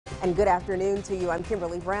And good afternoon to you. I'm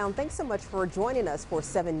Kimberly Brown. Thanks so much for joining us for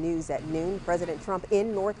 7 News at noon. President Trump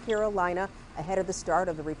in North Carolina ahead of the start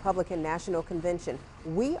of the Republican National Convention.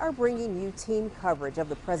 We are bringing you team coverage of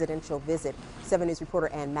the presidential visit. 7 News reporter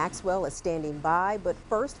Ann Maxwell is standing by. But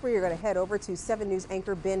first, we are going to head over to 7 News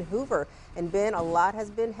anchor Ben Hoover. And Ben, a lot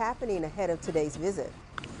has been happening ahead of today's visit.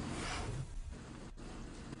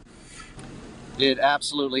 It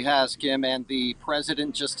absolutely has, Kim, and the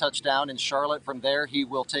president just touched down in Charlotte. From there, he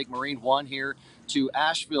will take Marine One here to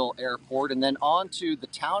Asheville Airport and then on to the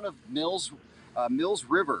town of Mills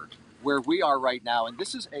River, where we are right now. And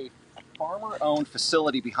this is a farmer-owned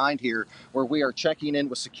facility behind here where we are checking in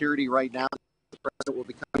with security right now. The president will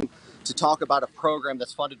be coming to talk about a program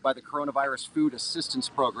that's funded by the Coronavirus Food Assistance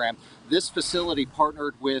Program. This facility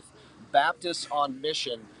partnered with Baptists on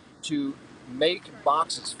Mission to make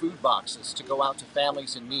food boxes to go out to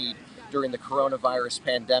families in need during the coronavirus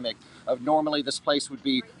pandemic. Normally this place would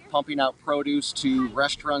be pumping out produce to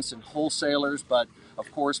restaurants and wholesalers, but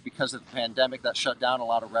of course because of the pandemic that shut down a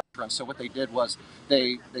lot of restaurants. So what they did was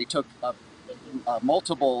they took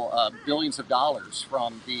multiple billions of dollars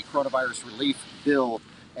from the coronavirus relief bill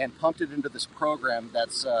and pumped it into this program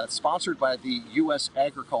that's sponsored by the U.S.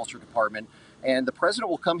 Agriculture Department. And the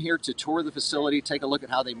president will come here to tour the facility, take a look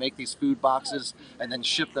at how they make these food boxes, and then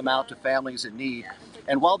ship them out to families in need.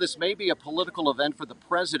 And while this may be a political event for the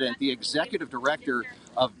president, the executive director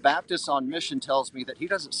of Baptists on Mission tells me that he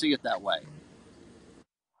doesn't see it that way.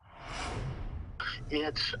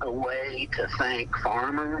 It's a way to thank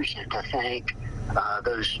farmers and to thank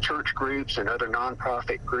those church groups and other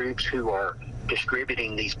nonprofit groups who are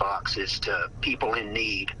distributing these boxes to people in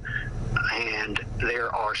need. And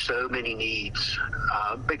there are so many needs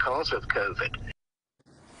because of COVID.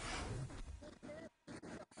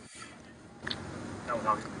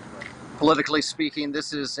 Politically speaking,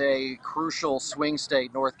 this is a crucial swing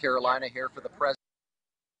state, North Carolina, here for the president.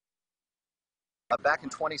 Back in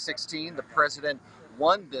 2016, the president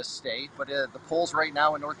won this state, but the polls right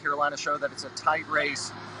now in North Carolina show that it's a tight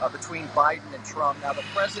race between Biden and Trump. Now, the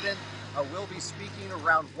president will be speaking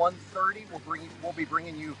around 1:30. We'll be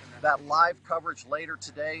bringing you that live coverage later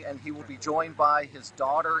today, and he will be joined by his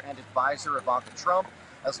daughter and advisor, Ivanka Trump,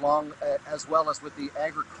 as well as with the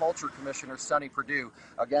Agriculture Commissioner, Sonny Perdue.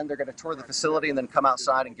 Again, they're going to tour the facility and then come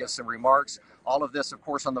outside and give some remarks. All of this, of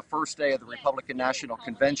course, on the first day of the Republican National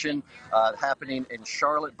Convention happening in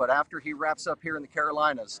Charlotte. But after he wraps up here in the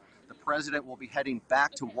Carolinas, the president will be heading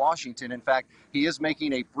back to Washington. In fact, he is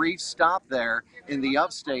making a brief stop there in the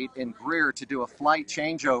upstate in Greer to do a flight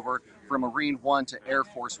changeover from Marine One to Air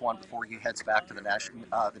Force One before he heads back to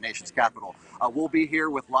the nation's capital. We'll be here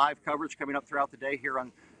with live coverage coming up throughout the day here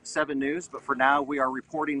on 7 News. But for now, we are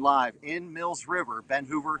reporting live in Mills River. Ben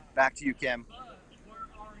Hoover, back to you, Kim.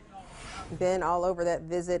 Ben, all over that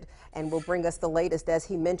visit, and will bring us the latest, as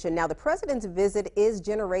he mentioned. Now, the president's visit is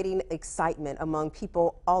generating excitement among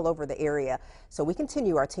people all over the area. So we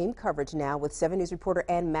continue our team coverage now with 7 News reporter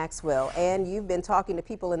Ann Maxwell. And you've been talking to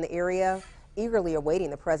people in the area, eagerly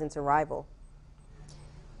awaiting the president's arrival.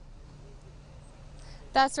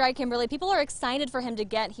 That's right, Kimberly. People are excited for him to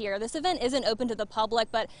get here. This event isn't open to the public,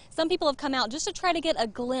 but some people have come out just to try to get a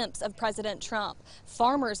glimpse of President Trump.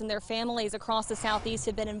 Farmers and their families across the Southeast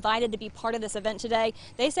have been invited to be part of this event today.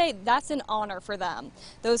 They say that's an honor for them.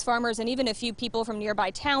 Those farmers and even a few people from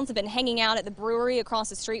nearby towns have been hanging out at the brewery across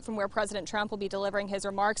the street from where President Trump will be delivering his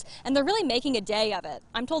remarks, and they're really making a day of it.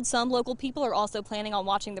 I'm told some local people are also planning on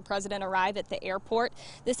watching the president arrive at the airport.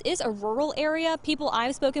 This is a rural area. People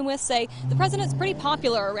I've spoken with say the president's pretty popular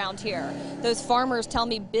around here. Those farmers tell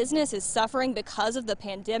me business is suffering because of the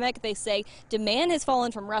pandemic. They say demand has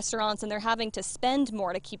fallen from restaurants and they're having to spend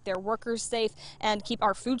more to keep their workers safe and keep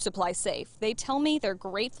our food supply safe. They tell me they're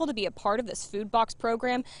grateful to be a part of this food box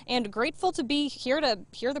program and grateful to be here to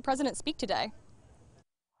hear the president speak today.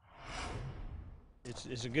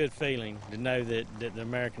 It's a good feeling to know that the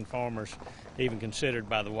American farmers, even considered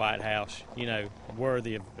by the White House,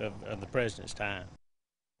 worthy of the president's time.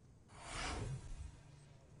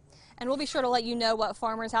 And we'll be sure to let you know what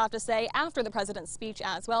farmers have to say after the president's speech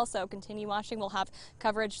as well, so continue watching. We'll have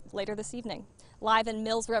coverage later this evening. Live in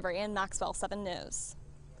Mills River, in Maxwell, 7 News.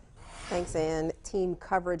 Thanks, Ann. Team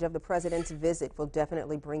coverage of the president's visit will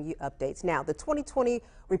definitely bring you updates. Now, the 2020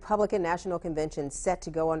 Republican National Convention set to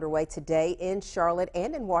go underway today in Charlotte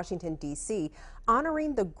and in Washington, D.C.,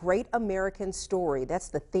 honoring the great American story. That's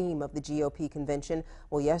the theme of the GOP convention.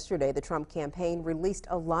 Well, yesterday, the Trump campaign released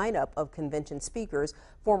a lineup of convention speakers.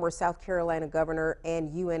 Former South Carolina Governor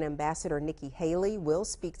and UN Ambassador Nikki Haley will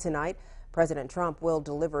speak tonight. President Trump will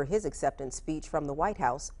deliver his acceptance speech from the White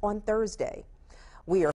House on Thursday. We are